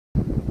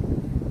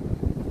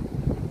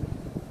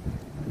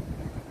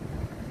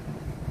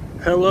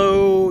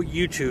Hello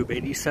YouTube,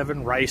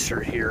 87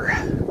 Ricer here.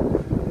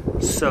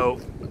 So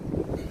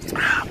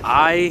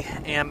I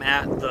am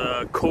at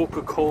the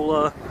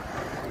Coca-Cola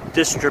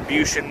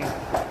distribution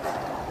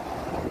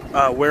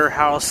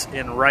warehouse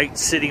in Wright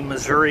City,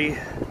 Missouri.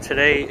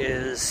 Today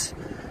is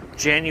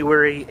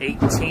January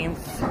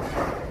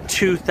 18th,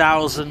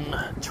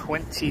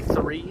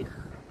 2023,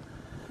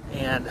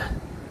 and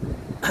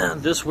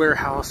this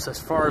warehouse, as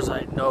far as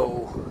I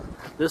know,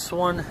 this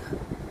one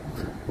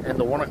and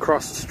the one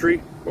across the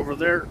street over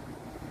there,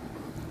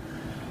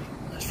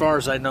 as far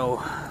as I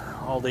know,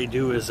 all they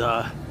do is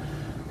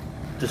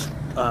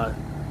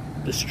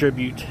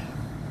distribute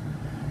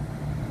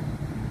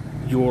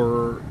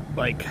your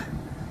like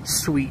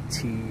sweet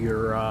tea,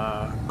 your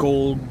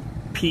Gold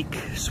Peak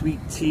sweet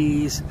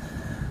teas,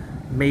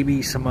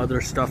 maybe some other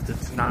stuff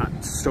that's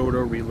not soda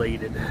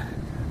related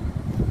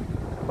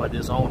but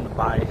is owned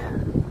by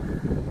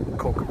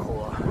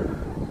Coca-Cola.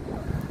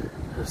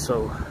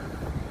 So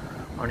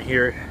on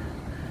here,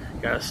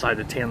 you got a side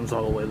of Tams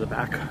all the way to the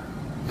back.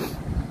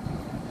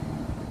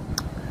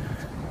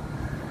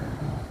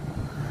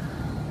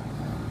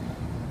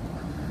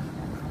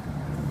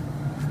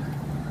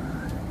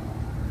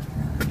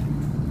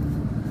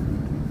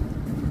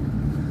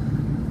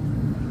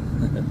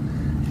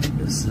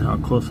 This is how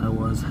close I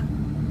was.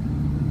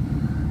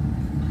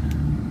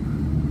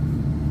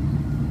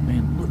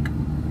 Man, look.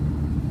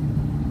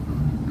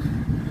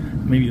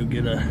 Maybe you'll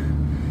get a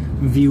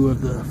view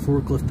of the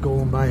forklift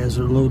going by as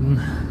they're loading.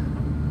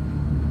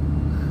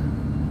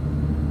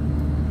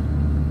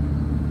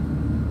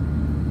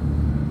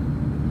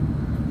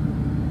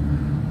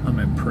 I'm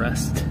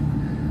impressed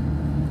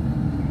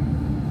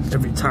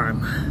every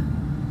time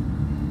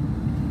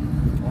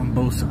on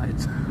both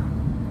sides.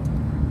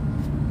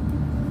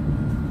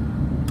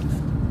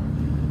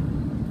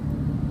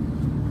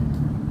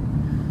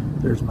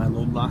 There's my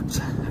load locks.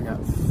 I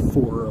got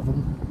 4 of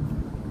them.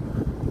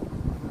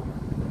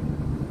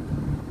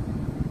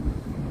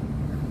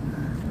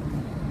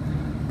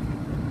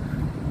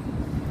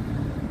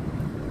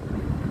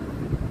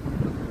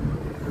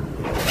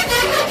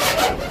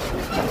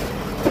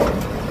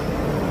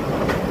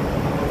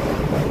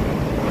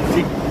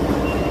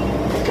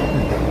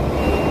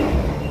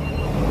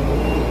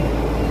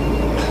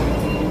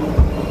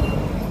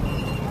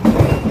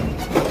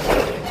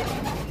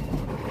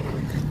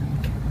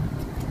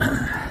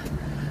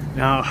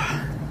 Now,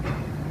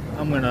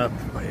 I'm gonna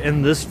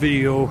end this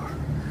video.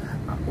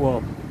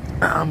 Well,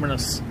 I'm gonna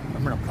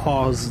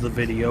pause the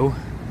video,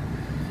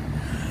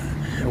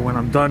 and when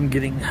I'm done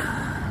getting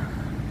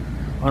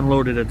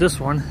unloaded at this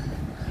one,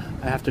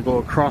 I have to go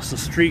across the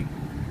street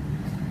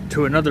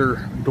to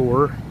another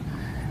door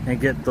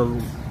and get the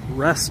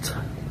rest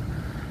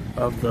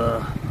of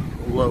the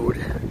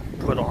load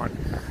put on.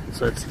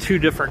 So it's 2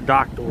 different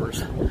dock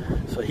doors.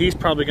 So he's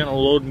probably gonna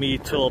load me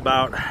till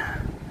about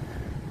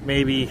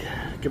maybe,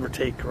 give or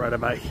take, right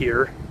about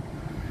here,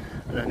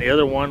 and then the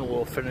other one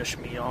will finish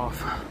me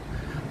off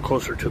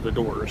closer to the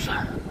doors.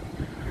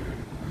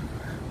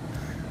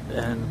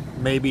 And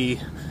maybe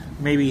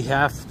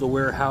half the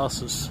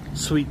warehouse is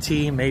sweet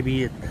tea,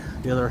 maybe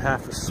the other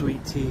half is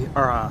sweet tea,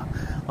 or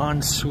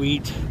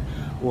unsweet,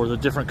 or the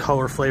different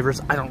color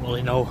flavors. I don't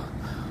really know.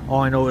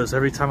 All I know is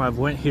every time I've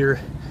went here,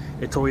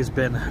 it's always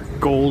been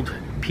Gold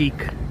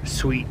Peak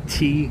sweet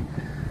tea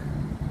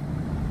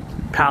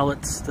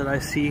pallets that I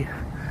see.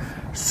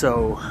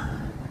 So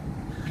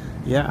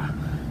yeah,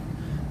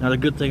 now the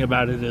good thing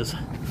about it is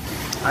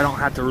I don't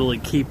have to really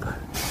keep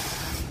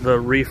the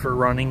reefer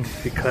running,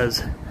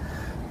 because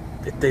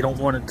they don't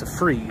want it to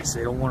freeze.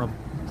 They don't want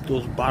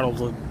those bottles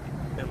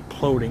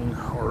imploding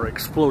or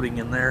exploding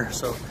in there.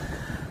 So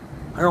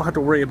I don't have to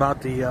worry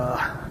about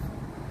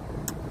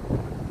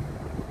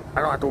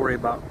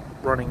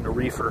running the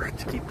reefer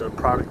to keep the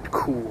product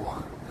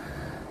cool.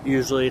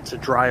 Usually it's a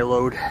dry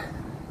load,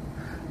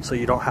 so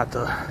you don't have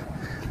to,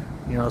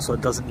 so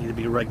it doesn't need to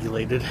be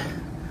regulated.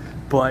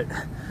 But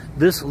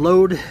this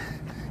load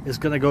is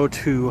going to go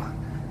to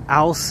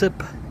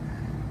Alsip,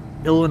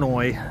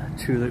 Illinois,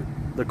 to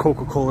the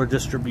Coca-Cola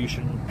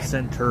distribution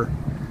center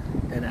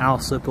in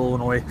Alsip,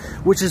 Illinois,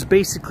 which is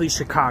basically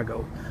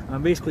Chicago.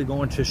 I'm basically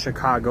going to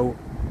Chicago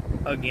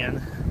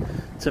again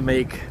to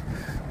make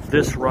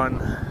this run,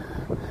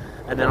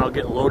 and then I'll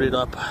get loaded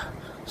up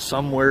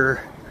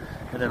somewhere,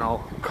 and then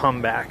I'll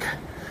come back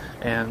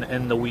and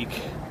end the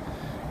week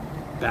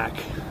back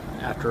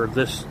after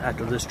this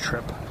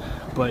trip.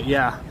 But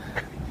yeah,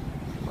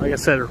 like I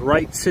said,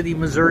 Wright City,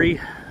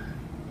 Missouri,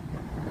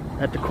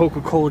 at the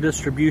Coca-Cola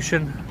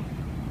distribution.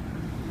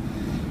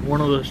 One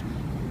of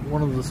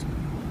the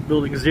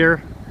buildings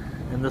there,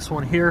 and this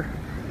one here,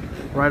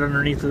 right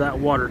underneath of that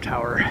water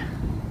tower.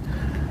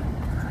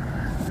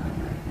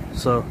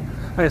 So,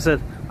 like I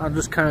said, I'll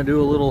just kind of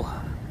do a little.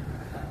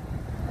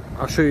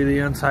 I'll show you the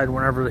inside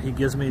whenever he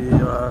gives me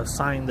the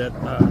sign that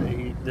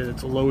that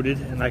it's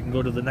loaded, and I can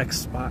go to the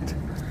next spot.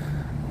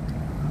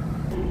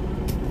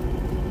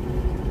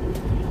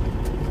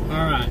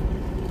 All right,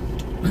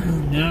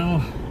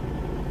 now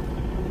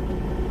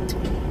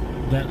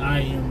that I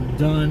am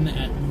done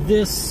at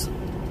this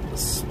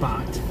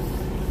spot,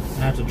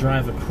 I have to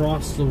drive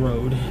across the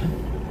road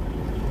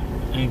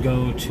and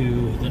go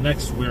to the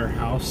next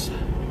warehouse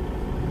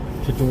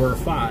to door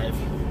 5.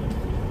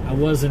 I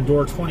was in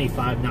door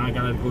 25, now I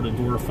gotta go to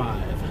door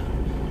 5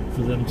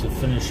 for them to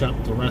finish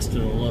up the rest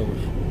of the load.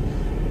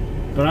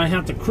 But I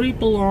have to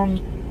creep along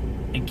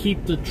and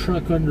keep the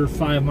truck under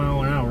 5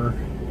 miles an hour.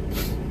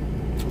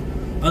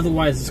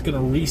 Otherwise, it's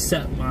gonna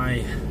reset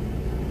my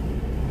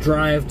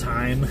drive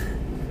time,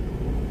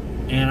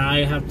 and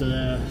I have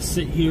to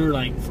sit here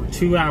like for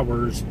 2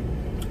 hours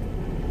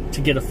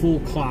to get a full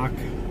clock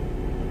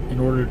in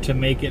order to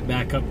make it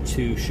back up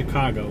to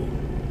Chicago.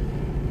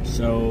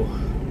 So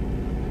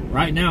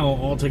right now,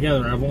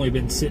 altogether, I've only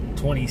been sitting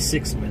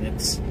 26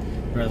 minutes.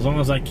 But as long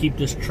as I keep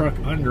this truck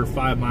under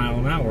 5 miles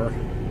an hour,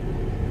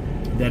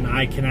 then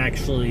I can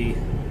actually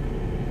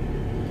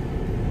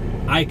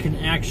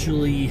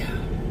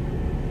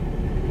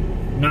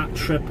not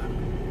trip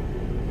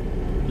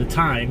the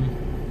time,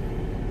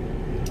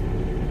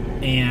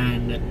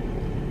 and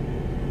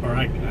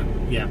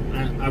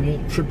I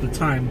won't trip the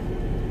time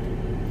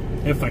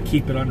if I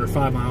keep it under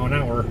 5 miles an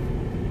hour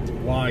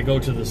while I go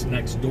to this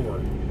next door.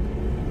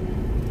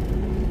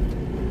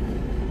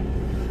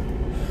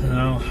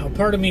 Now, a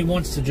part of me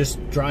wants to just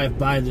drive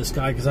by this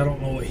guy because I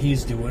don't know what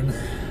he's doing.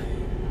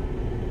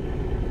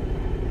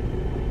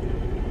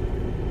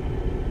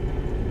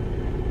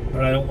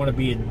 But I don't want to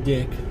be a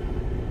dick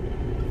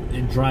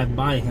and drive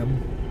by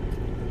him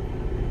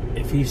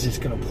if he's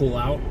just going to pull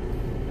out.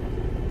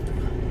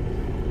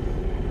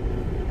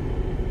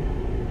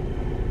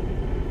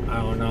 I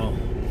don't know.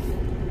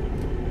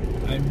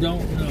 I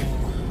don't know.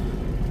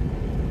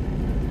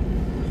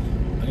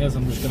 I guess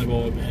I'm just going to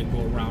go ahead and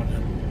go around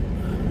him.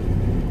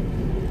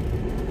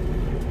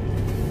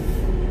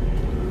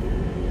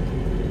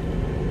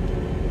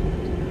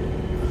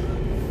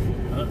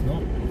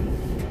 No.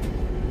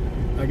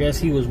 I guess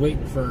he was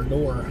waiting for a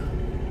door.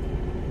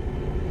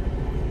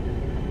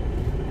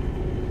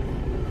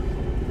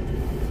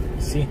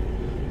 See,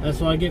 that's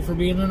what I get for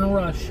being in a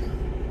rush.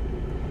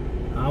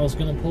 I was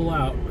gonna pull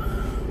out,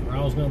 or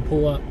I was gonna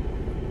pull up,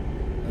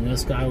 and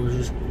this guy was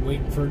just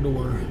waiting for a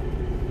door.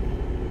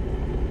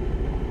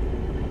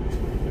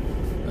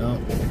 Well,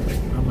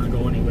 I'm gonna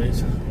go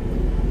anyways.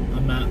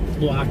 I'm not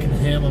blocking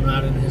him, I'm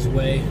not in his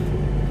way.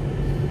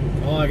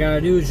 All I gotta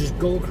do is just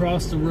go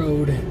across the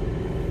road.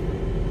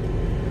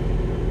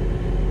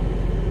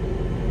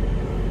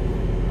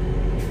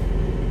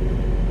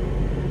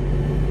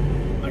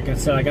 Like I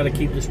said, I gotta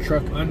keep this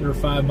truck under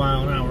 5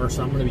 miles an hour,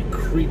 so I'm gonna be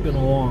creeping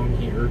along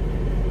here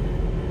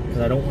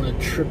because I don't want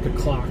to trip the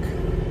clock.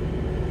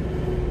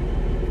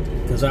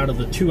 Because out of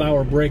the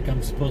 2-hour break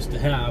I'm supposed to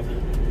have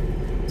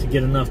to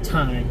get enough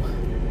time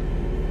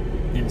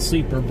in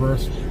sleeper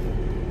berth,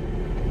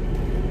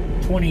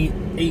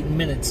 28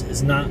 minutes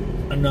is not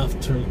enough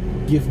to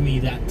give me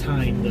that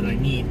time that I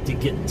need to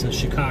get to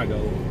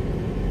Chicago.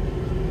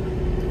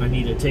 I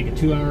need to take a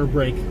 2-hour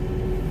break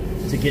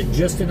to get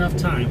just enough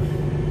time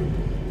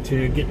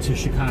to get to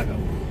Chicago.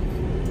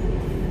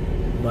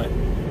 But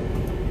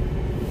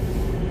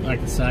like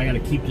I said, I gotta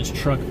keep this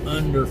truck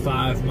under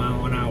 5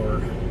 miles an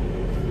hour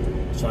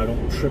so I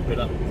don't trip it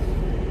up.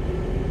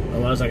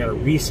 Otherwise I gotta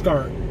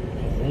restart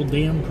the whole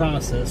damn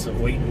process of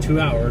waiting 2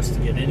 hours to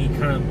get any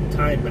kind of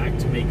time back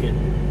to make it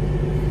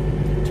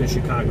to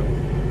Chicago.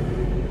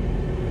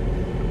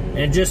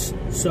 And just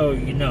so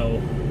you know,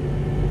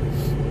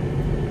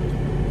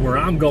 where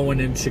I'm going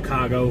in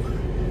Chicago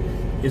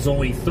is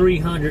only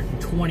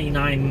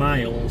 329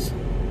 miles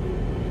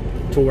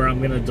to where I'm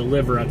going to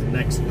deliver at the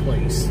next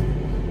place.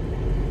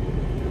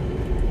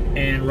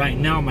 And right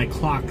now my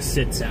clock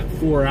sits at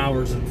 4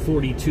 hours and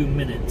 42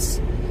 minutes.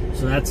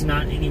 So that's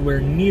not anywhere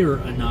near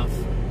enough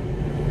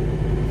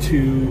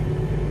to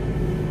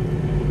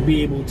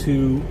be able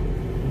to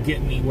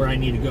get me where I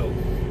need to go.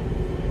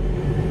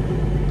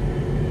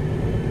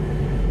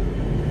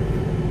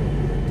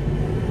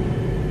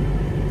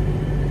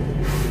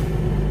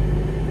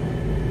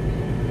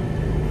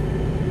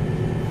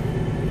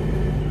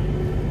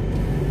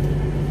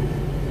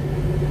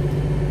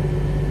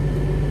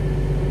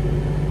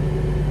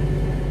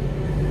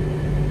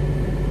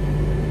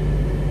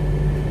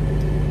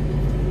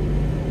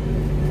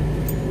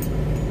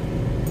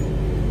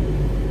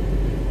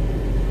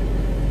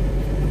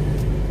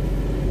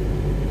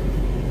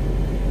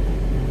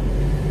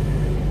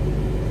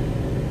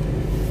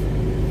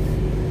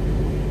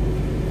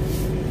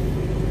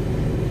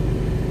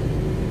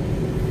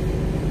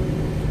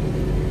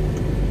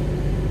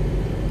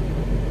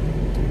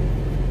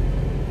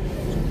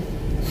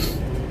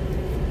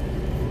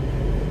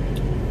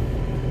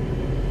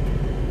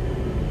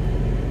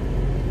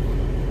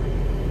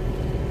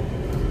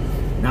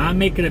 I'm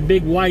making a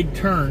big wide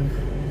turn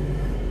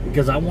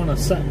because I want to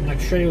set my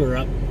trailer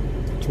up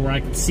to where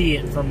I can see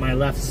it from my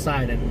left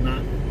side and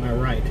not my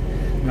right.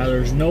 Now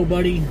there's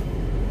nobody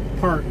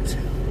parked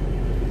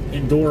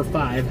in door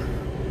 5,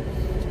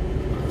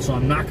 so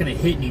I'm not going to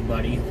hit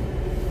anybody,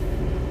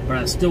 but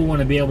I still want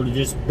to be able to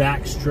just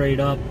back straight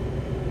up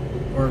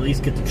or at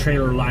least get the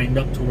trailer lined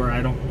up to where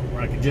I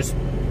can just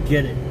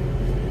get it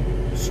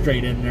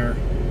straight in there.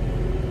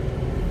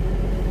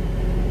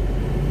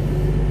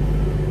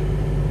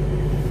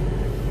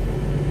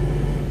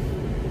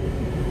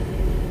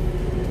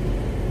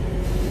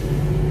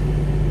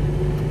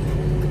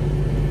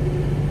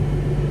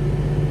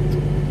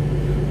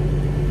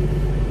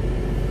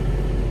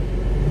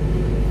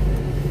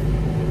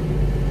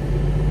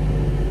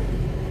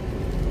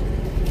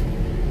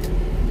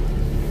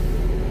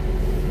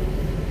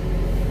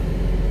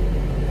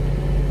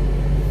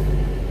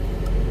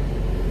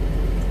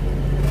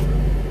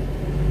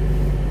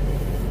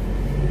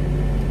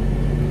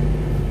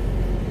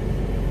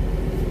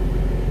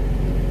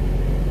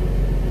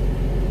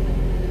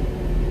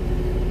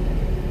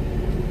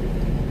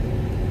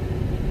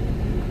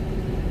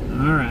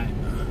 Alright,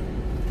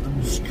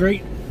 I'm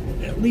straight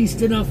at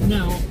least enough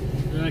now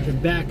that I can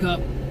back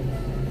up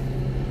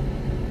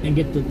and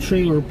get the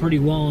trailer pretty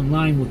well in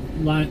line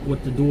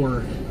with the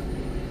door.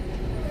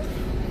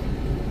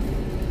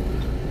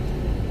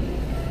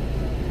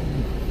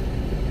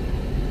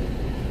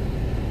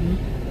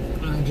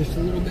 Just a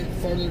little bit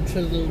farther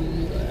to the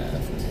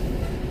left.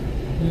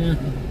 Yeah,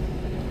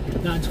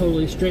 not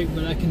totally straight,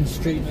 but I can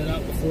straighten it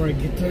out before I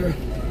get there.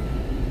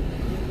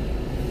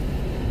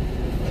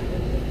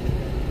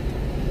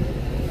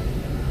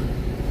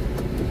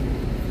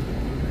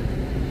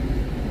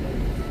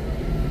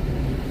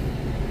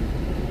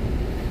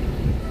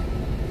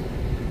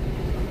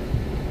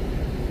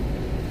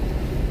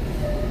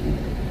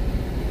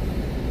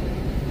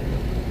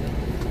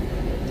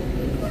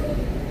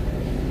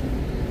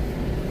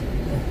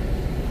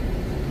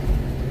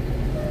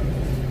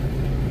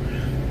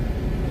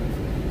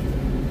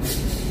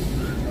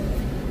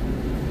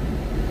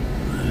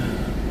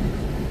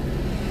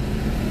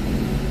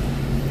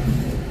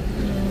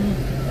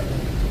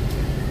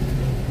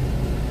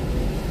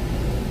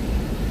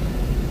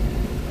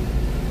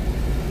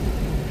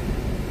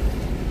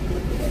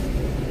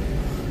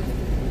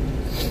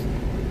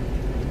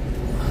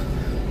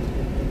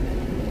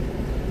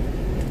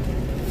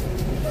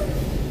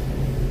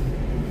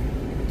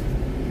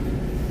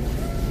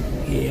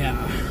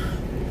 Yeah.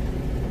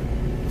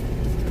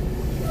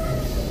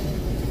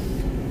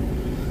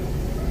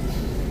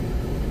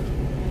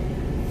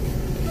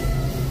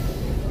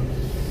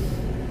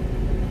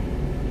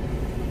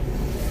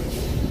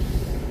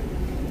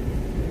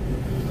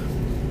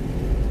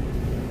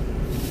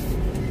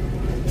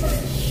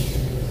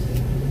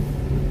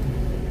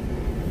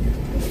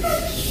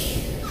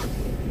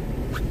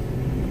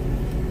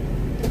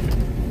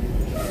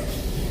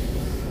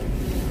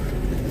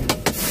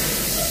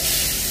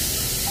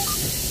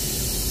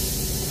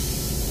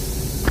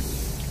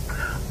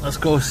 Let's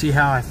go see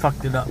how I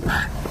fucked it up.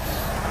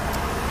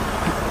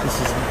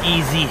 This is an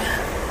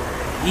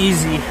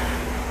easy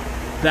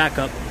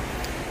backup.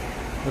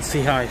 Let's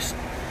see how I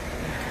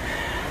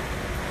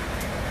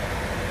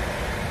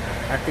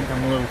think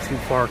I'm a little too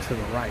far to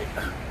the right.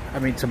 I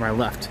mean to my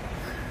left.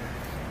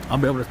 I'll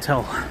be able to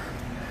tell.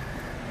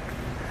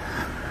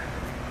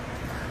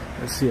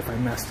 Let's see if I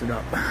messed it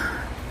up.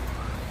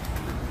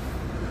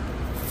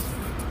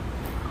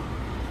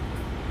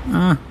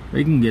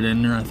 They can get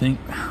in there, I think.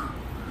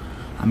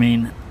 I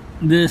mean,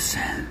 this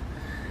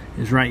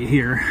is right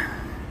here.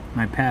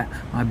 My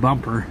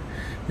bumper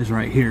is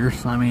right here.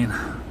 So I mean,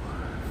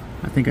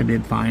 I think I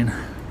did fine.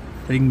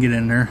 They can get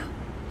in there.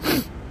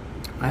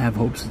 I have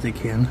hopes that they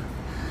can.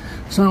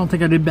 So I don't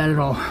think I did bad at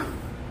all.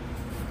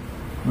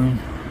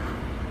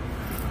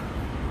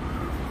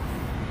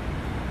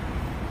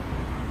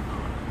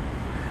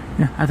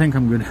 Yeah, I think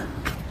I'm good.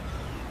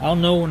 I'll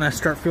know when I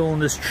start feeling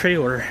this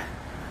trailer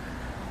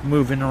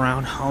moving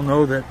around. I'll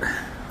know that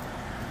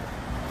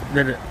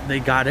they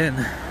got in.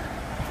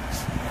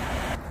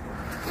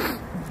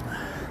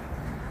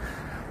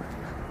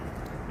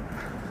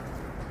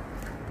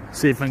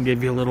 See if I can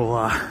give you a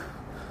little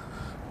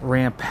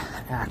ramp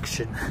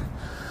action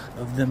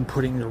of them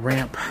putting the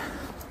ramp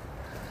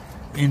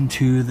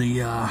into the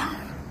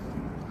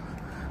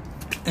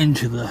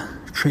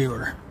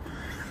trailer.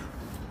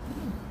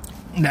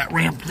 That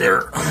ramp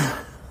there,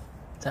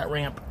 that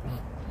ramp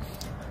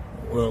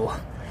will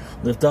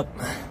lift up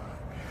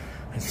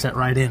and set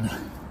right in.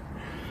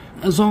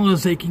 As long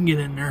as they can get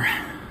in there.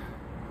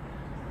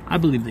 I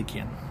believe they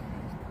can.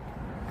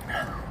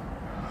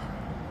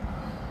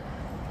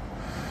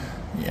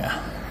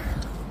 Yeah.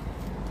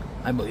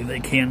 I believe they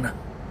can.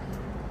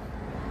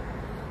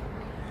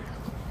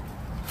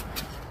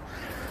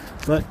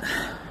 But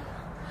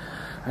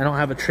I don't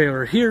have a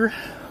trailer here.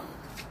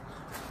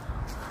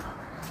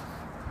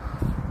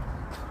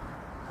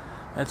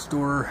 That's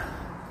door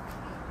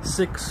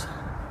 6.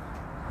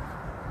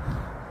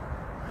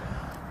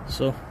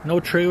 So no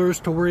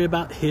trailers to worry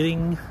about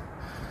hitting.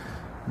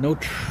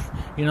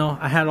 You know,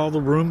 I had all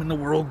the room in the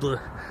world to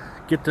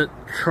get the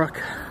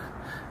truck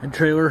and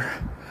trailer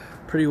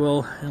pretty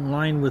well in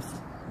line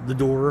with the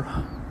door.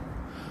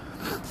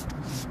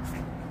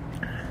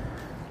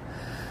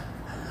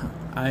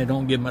 I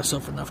don't give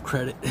myself enough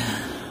credit,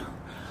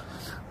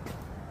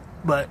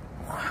 but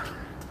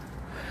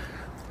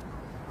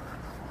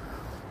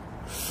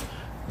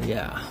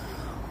Yeah.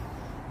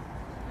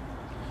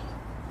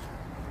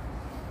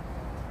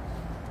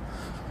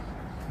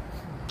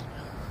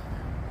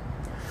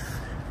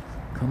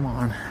 Come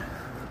on.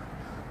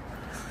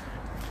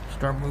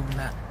 Start moving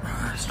that.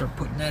 Start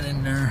putting that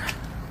in there.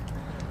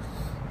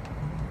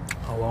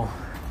 Oh well.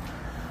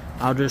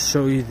 I'll just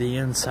show you the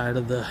inside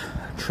of the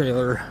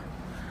trailer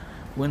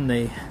when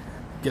they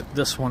get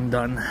this one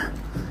done.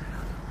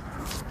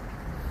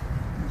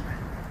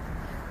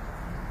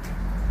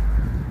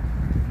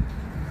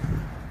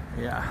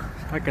 Yeah,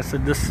 like I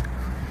said, this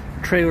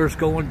trailer's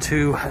going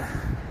to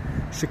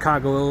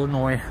Chicago,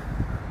 Illinois,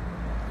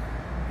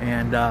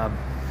 and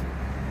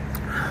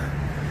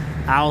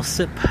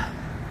Alsip,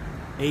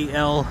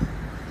 A-L-S-I-P,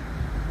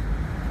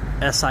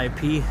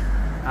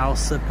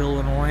 Alsip,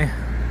 Illinois.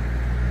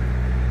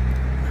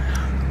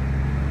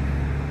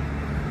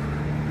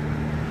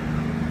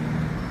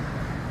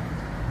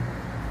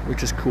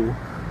 Which is cool.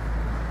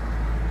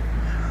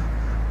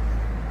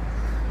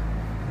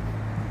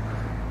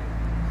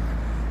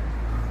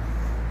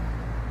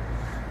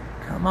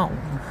 Come on.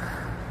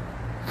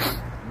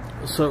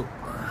 So,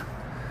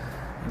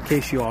 in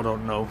case you all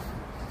don't know,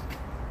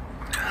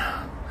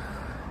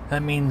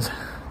 that means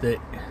that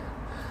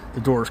the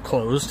door is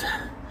closed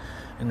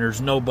and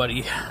there's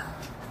nobody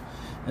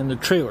in the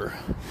trailer.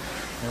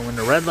 And when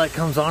the red light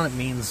comes on, it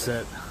means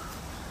that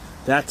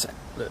that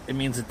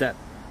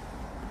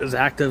is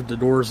active, the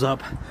door's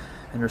up,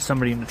 and there's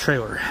somebody in the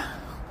trailer.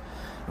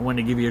 And when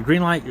they give you a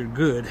green light, you're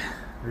good.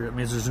 It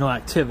means there's no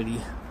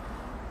activity.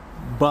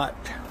 But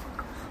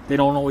they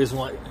don't always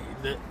want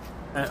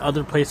at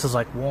other places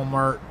like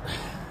Walmart,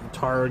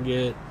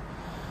 Target,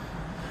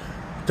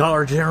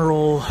 Dollar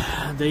General,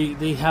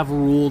 they have a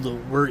rule that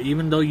where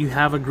even though you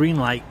have a green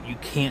light, you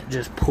can't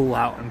just pull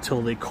out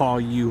until they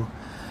call you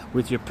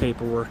with your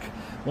paperwork.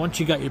 Once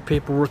you got your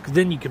paperwork,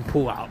 then you can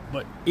pull out.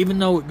 But even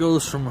though it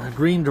goes from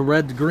green to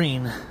red to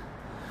green,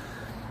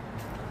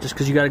 just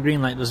because you got a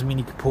green light doesn't mean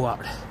you can pull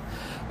out.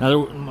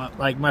 Now,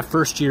 like my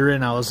first year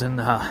in, I was in,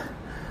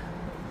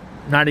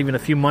 not even a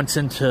few months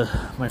into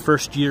my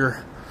first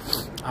year,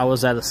 I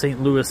was at a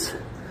St. Louis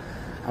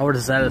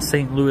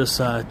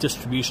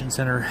distribution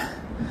center,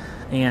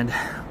 and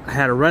I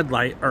had a red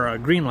light, or a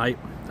green light.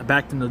 I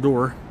backed in the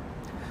door,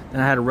 then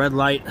I had a red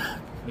light,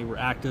 they were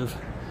active,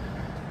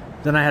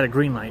 then I had a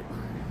green light.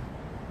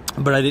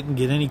 But I didn't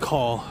get any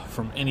call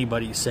from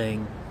anybody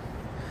saying,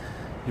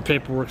 your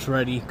paperwork's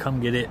ready,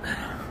 come get it.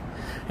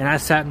 And I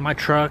sat in my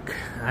truck,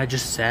 I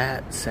just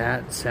sat,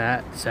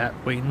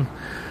 waiting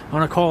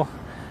on a call,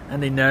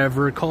 and they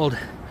never called.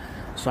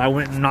 So I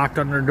went and knocked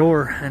on their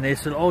door, and they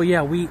said, oh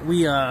yeah, we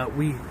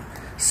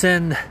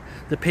send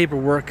the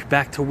paperwork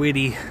back to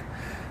Whitty,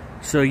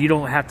 so you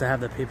don't have to have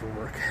the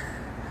paperwork.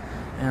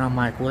 And I'm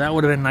like, well, that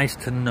would have been nice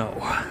to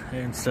know,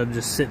 instead of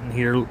just sitting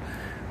here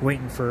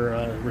waiting for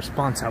a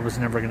response I was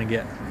never going to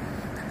get.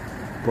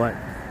 But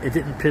it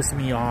didn't piss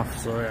me off,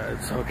 so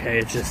it's okay.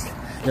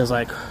 It was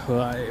like,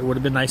 well, it would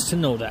have been nice to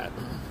know that.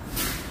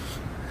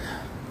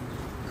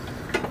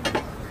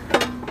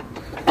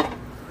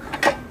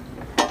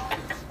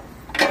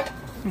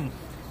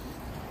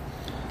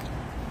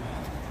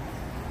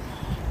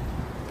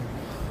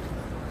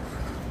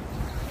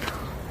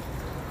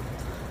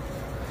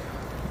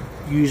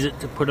 Use it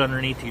to put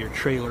underneath your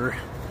trailer.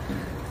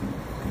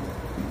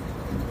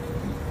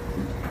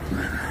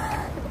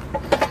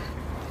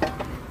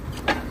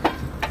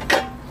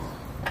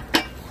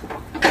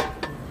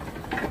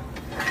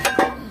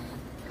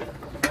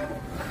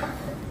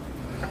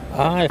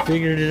 I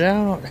figured it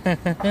out.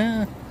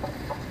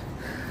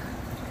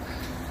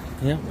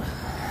 Yep.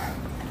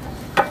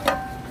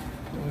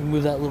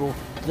 Move that little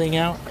thing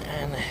out,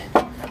 and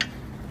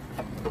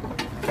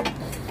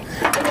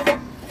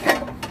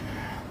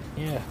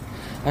yeah,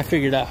 I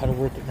figured out how to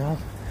work it now.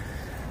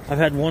 I've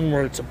had one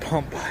where it's a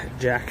pump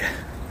jack.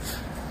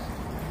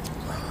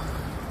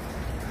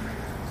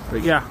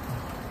 But yeah,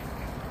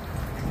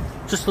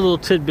 just a little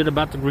tidbit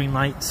about the green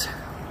lights.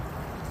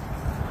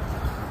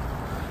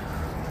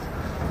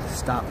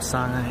 Stop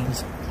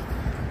signs.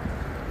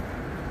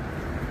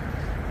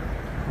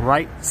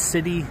 Wright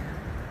City,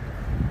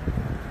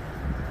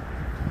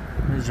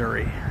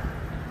 Missouri.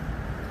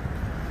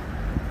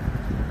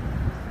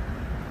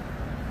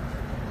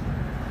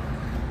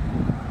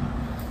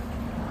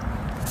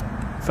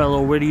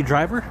 Fellow Whitty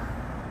driver.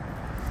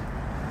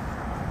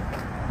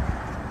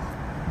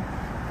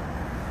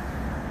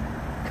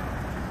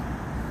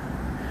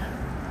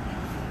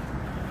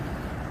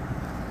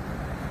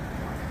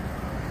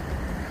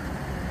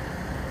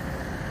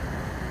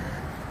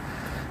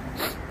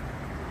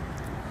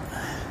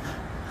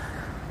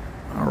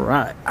 All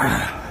right.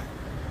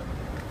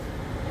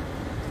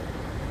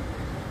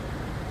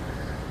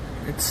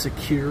 It's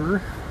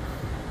secure.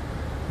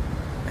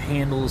 The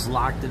handle is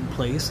locked in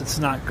place. It's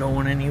not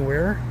going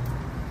anywhere.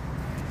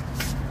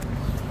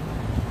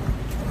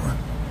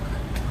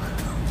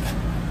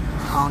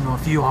 I don't know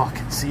if you all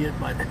can see it,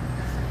 but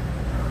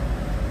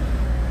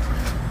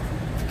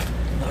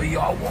no, you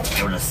all won't be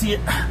able to see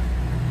it.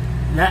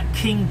 That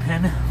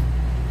kingpin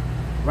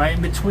right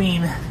in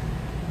between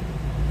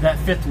that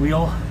fifth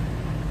wheel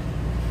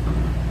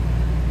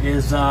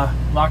is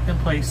locked in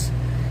place,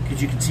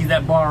 because you can see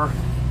that bar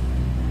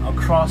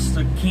across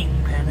the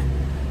kingpin.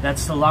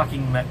 That's the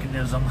locking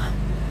mechanism.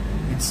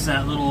 It's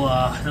that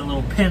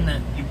little pin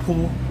that you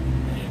pull,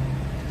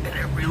 and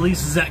it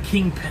releases that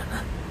kingpin.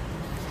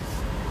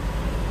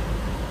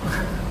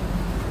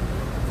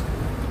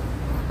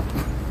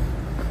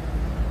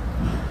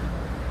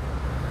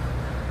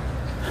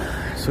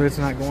 So it's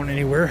not going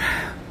anywhere.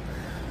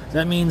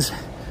 That means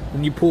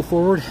when you pull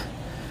forward,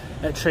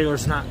 that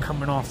trailer's not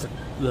coming off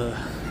the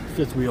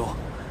fifth wheel.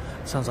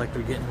 Sounds like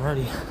they're getting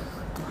ready.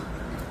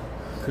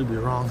 Could be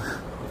wrong.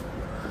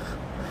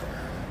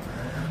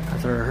 I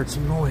thought I heard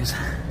some noise.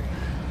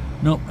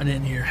 Nope, I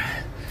didn't hear.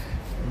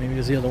 Maybe it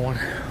was the other one.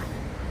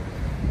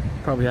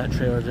 Probably that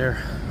trailer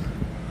there.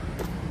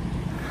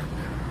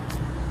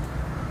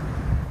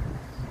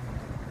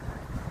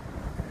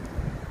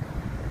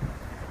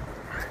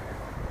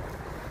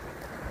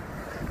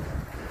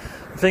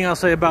 The thing I'll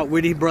say about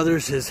Whitty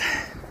Brothers is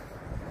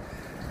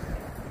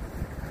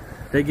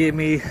they gave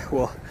me,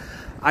 well,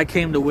 I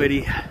came to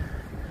Whitty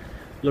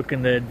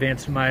looking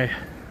to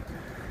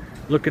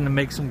looking to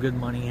make some good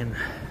money and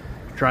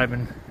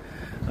driving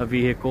a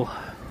vehicle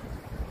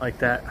like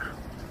that.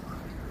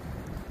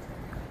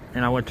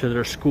 And I went to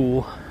their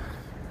school,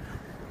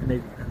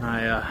 and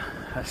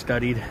I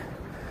studied,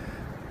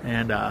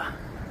 and I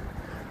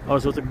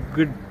was with a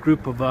good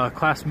group of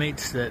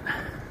classmates that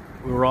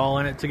we were all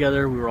in it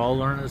together. We were all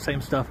learning the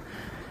same stuff.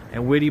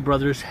 And Whitty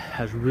Brothers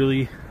has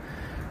really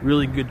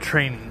good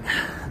training.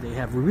 They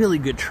have really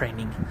good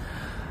training.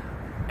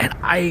 And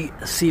I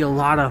see a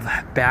lot of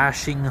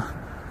bashing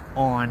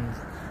on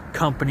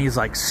companies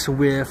like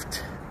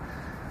Swift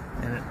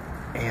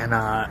and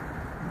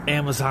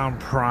Amazon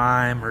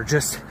Prime, or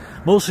just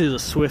mostly the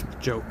Swift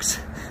jokes,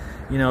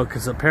 you know,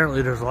 because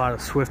apparently there's a lot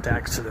of Swift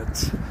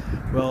accidents.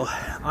 Well,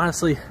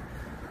 honestly,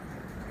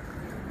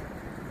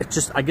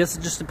 I guess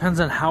it just depends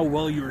on how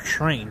well you were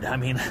trained. I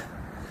mean,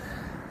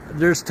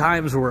 there's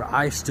times where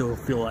I still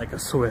feel like a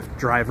Swift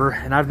driver,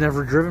 and I've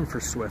never driven for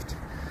Swift.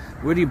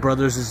 Whitty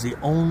Brothers is the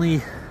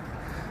only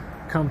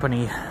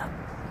company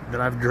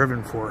that I've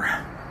driven for.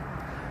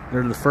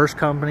 They're the first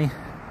company,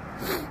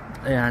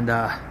 and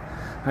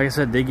like I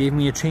said, they gave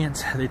me a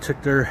chance. They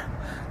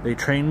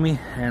trained me,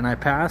 and I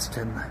passed,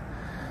 and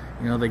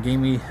you know, they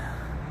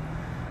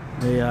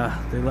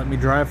let me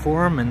drive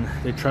for them, and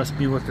they trust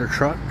me with their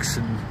trucks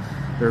and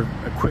their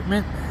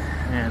equipment,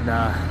 and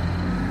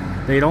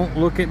they don't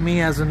look at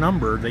me as a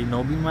number. They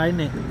know me by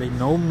name. They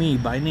know me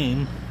by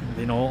name.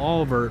 They know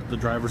all of the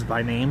drivers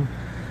by name.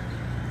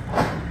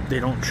 They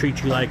don't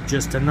treat you like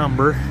just a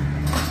number.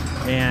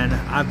 And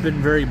I've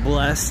been very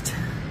blessed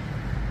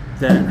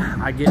that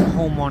I get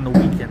home on the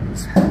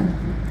weekends.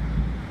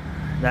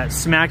 That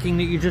smacking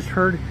that you just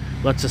heard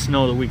lets us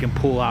know that we can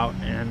pull out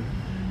and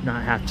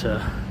not have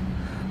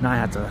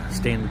to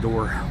stay in the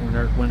door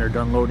when they're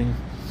done loading.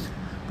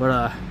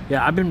 But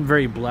yeah, I've been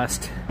very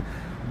blessed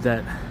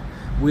that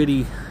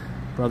Whitty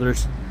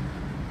Brothers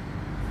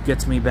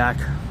gets me back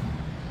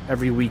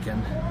every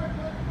weekend.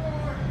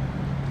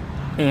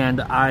 And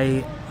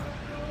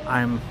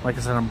I'm like I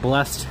said, I'm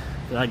blessed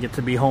that I get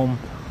to be home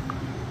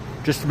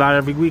just about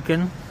every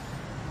weekend.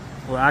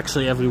 Well,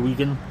 actually every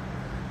weekend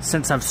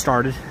since I've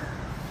started.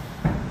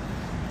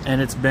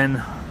 And it's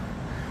been,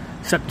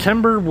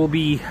 September will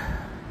be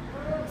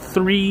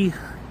 3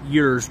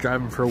 years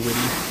driving for Whitty.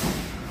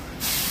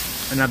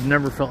 And I've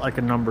never felt like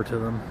a number to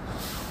them.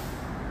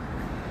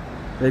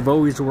 They've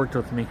always worked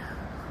with me.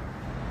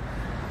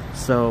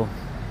 So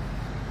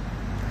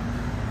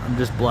I'm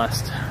just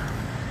blessed.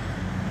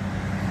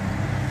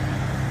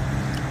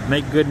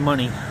 Make good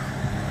money.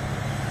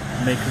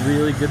 Make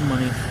really good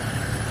money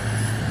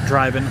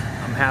driving.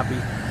 I'm happy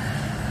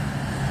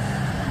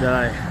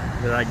that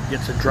I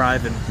get to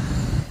drive and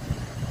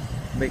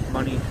make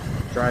money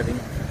driving.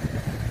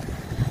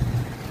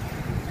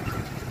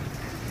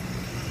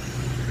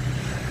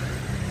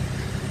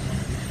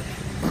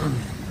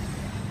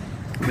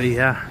 But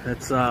yeah,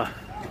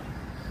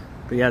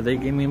 but yeah, they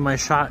gave me my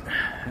shot,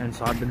 and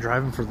so I've been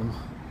driving for them.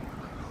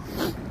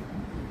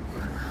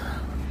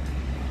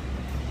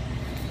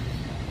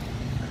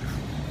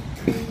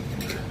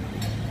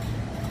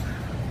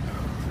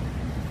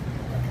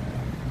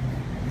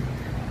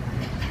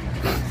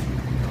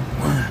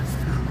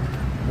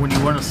 When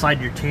you want to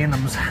slide your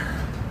tandems,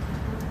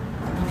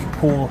 you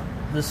pull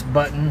this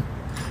button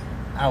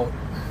out.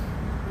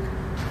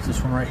 It's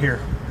this one right here.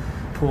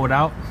 Pull it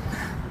out.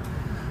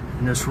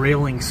 In this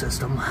railing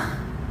system,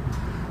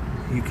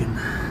 you can,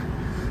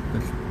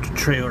 the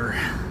trailer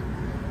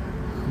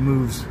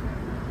moves,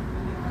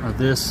 or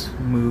this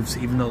moves,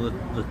 even though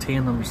the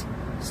tandems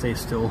stay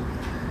still,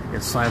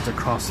 it slides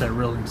across that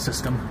railing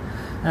system.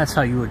 That's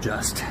how you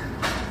adjust.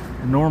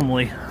 And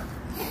normally,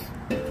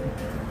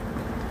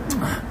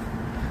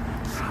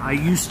 I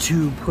used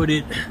to put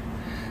it,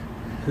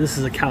 this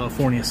is a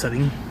California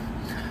setting,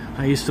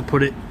 I used to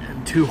put it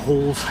in 2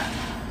 holes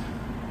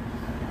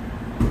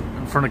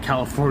in front of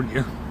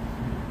California.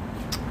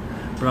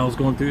 But I was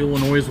going through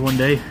Illinois one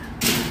day,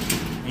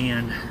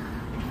 and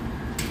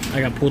I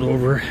got pulled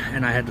over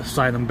and I had to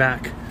slide them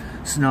back.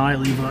 So now I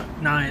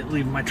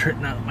leave my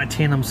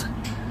tandems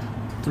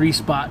 3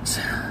 spots.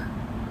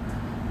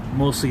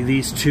 Mostly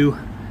these 2.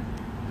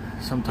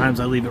 Sometimes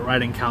I leave it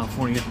right in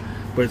California,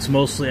 but it's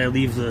mostly I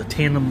leave the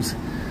tandems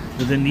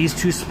within these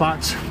 2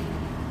 spots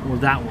or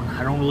that one.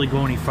 I don't really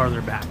go any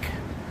farther back.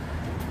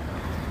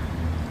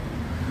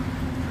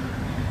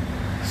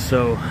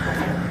 So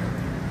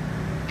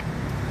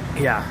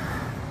yeah,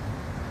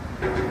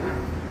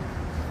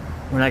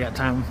 when I got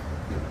time,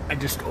 I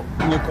just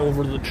look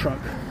over the truck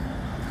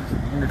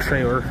and the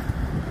trailer,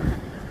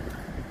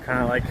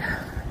 kind of like,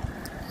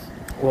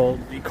 well,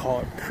 we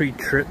call it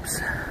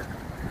pre-trips.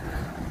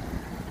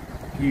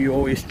 You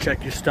always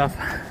check your stuff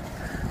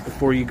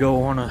before you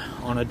go on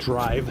a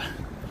drive,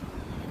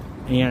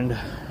 and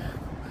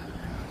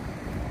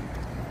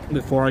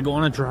before I go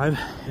on a drive,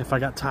 if I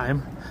got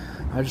time,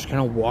 I just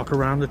kind of walk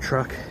around the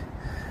truck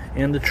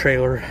and the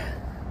trailer,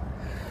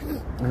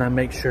 and I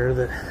make sure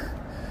that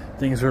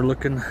things are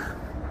looking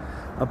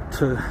up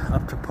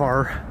to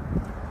par.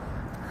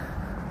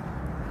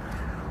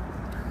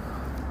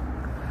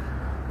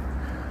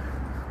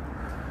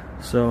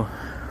 So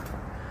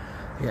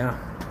yeah,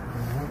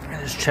 I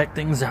just check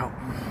things out,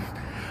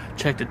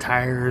 check the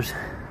tires,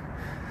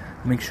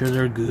 make sure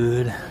they're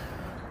good.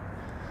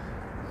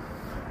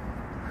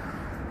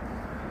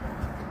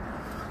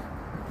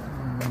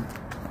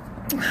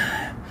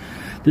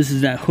 This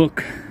is that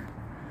hook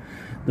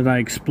that I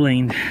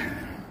explained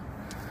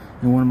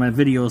in one of my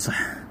videos.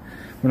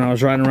 When I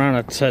was riding around,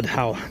 I said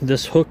how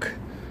this hook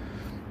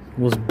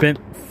was bent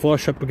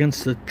flush up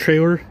against the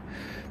trailer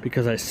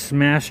because I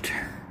smashed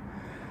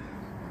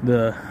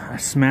the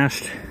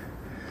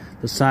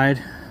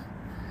side,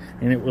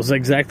 and it was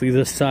exactly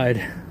this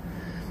side.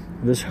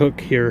 This hook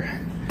here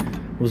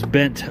was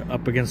bent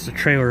up against the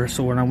trailer,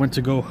 so when I went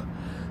to go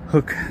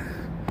hook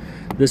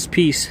this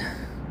piece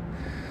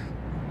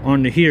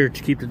onto here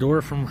to keep the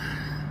door from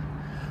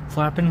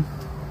flapping,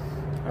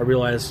 I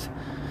realized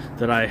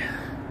that I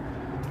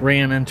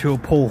ran into a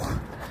pole,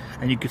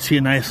 and you could see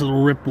a nice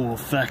little ripple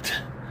effect,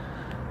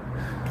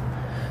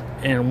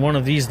 and one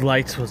of these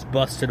lights was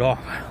busted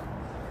off,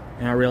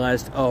 and I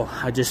realized, oh,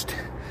 I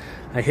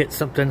hit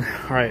something.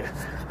 All right,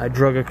 I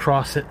drug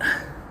across it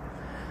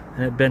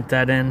and it bent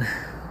that end.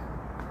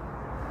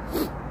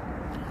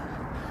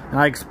 And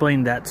I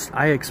explained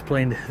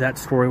that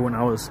story when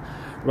I was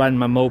riding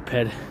my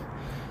moped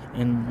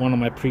in one of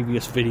my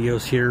previous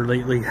videos here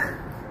lately.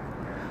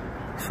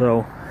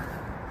 So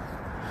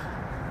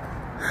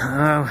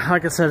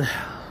like I said,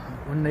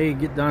 when they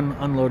get done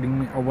unloading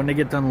me, or when they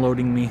get done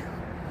loading me,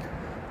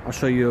 I'll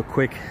show you a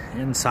quick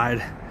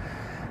inside,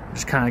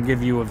 just kind of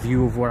give you a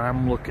view of what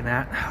I'm looking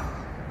at.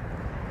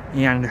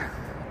 And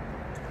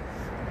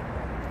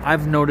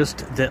I've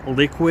noticed that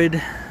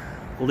liquid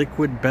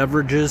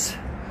beverages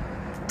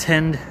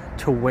tend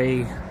to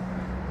weigh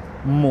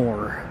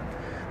more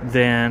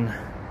than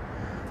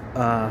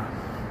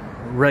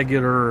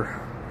regular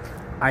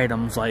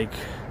items like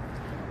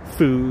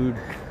food.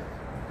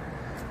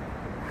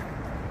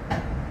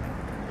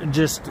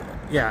 Just,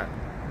 yeah,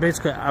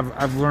 basically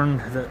I've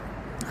learned that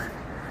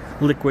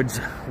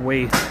liquids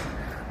weigh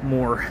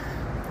more,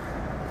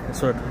 and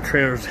so the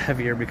trailer's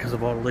heavier because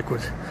of all the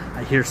liquids.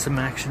 I hear some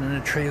action in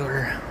the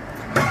trailer.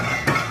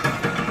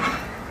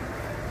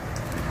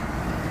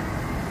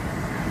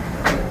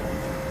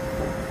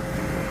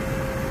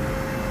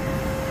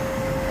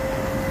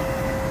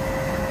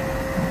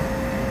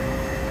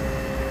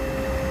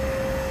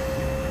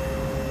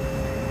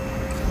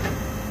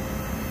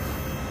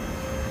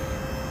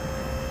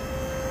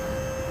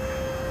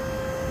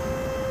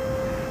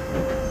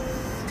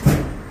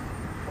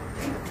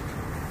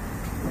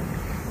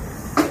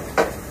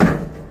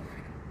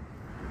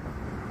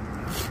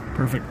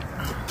 Perfect.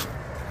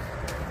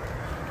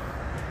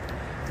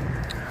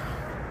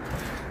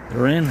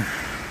 They're in.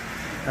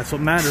 That's what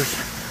matters.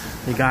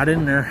 They got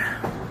in there.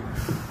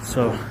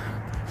 So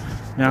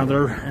now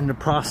they're in the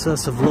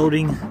process of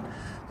loading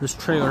this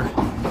trailer.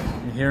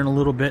 And here in a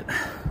little bit,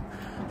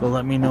 they'll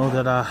let me know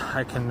that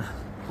I can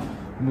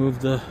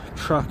move the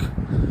truck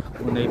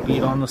when they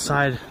beat on the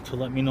side to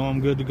let me know I'm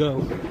good to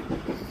go.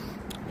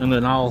 And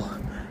then I'll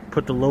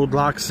put the load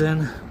locks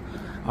in.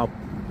 I'll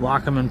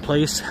lock them in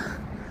place,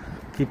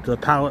 keep the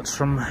pallets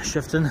from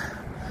shifting,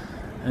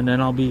 and then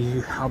I'll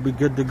be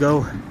good to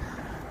go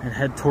and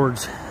head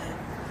towards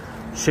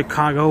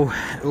Chicago,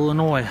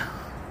 Illinois.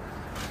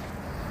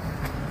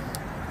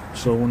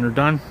 So when they're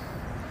done,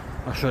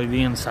 I'll show you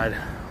the inside.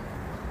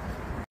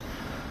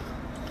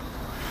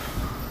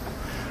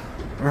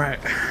 All right.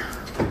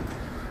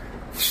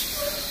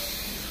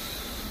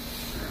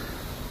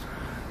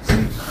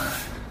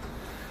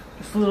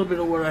 Just a little bit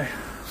of where I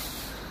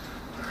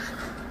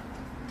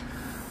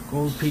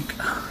Gold Peak.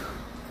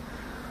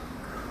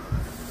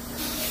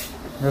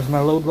 There's my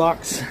load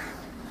locks.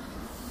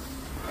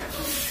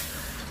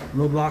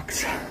 Load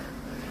locks.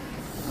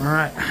 All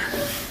right.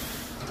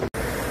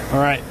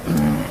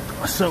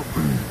 So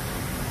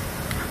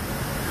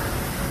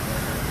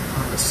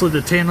I slid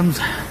the tandems.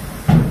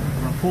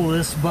 I'm gonna pull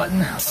this button.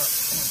 I'm gonna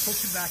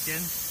push it back in.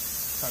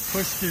 So I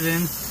pushed it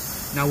in.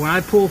 Now when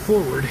I pull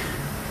forward,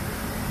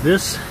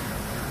 there's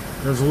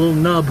a little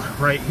nub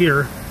right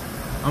here.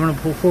 I'm gonna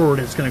pull forward,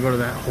 it's gonna go to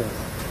that hole.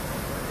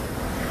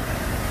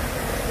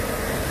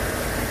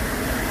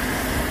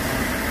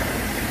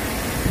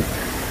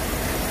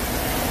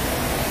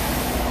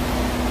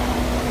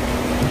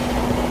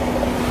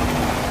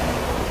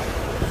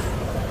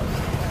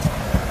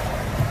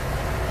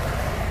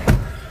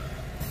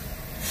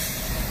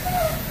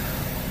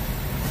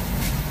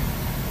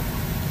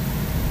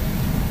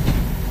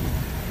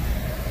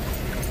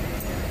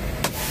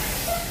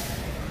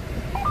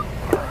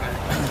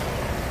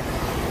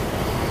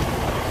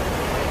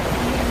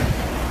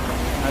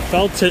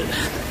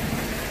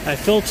 I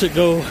felt it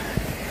go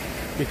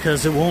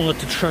because it won't let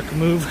the truck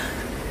move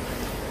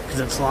because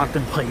it's locked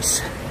in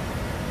place.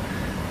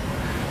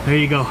 There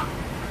you go.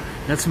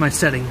 That's my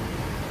setting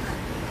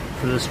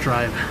for this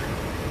drive.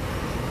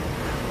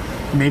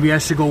 Maybe I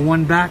should go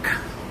one back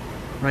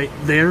right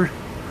there,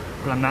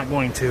 but I'm not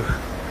going to.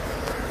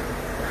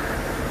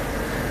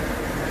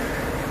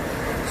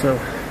 So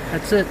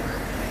that's it.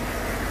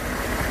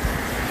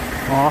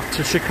 Off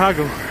to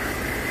Chicago.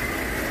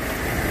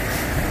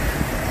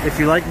 If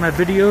you like my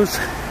videos,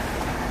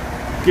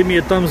 give me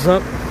a thumbs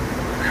up.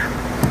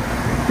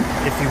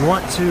 If you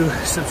want to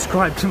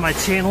subscribe to my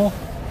channel,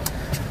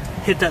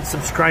 hit that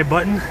subscribe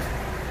button.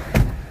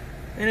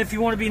 And if you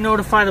want to be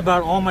notified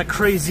about all my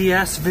crazy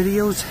ass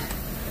videos,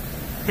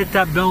 hit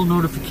that bell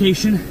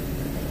notification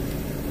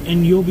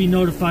and you'll be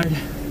notified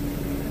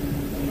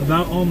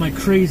about all my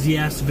crazy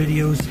ass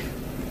videos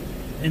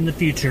in the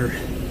future.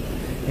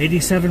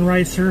 87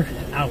 Ricer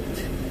out.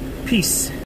 Peace.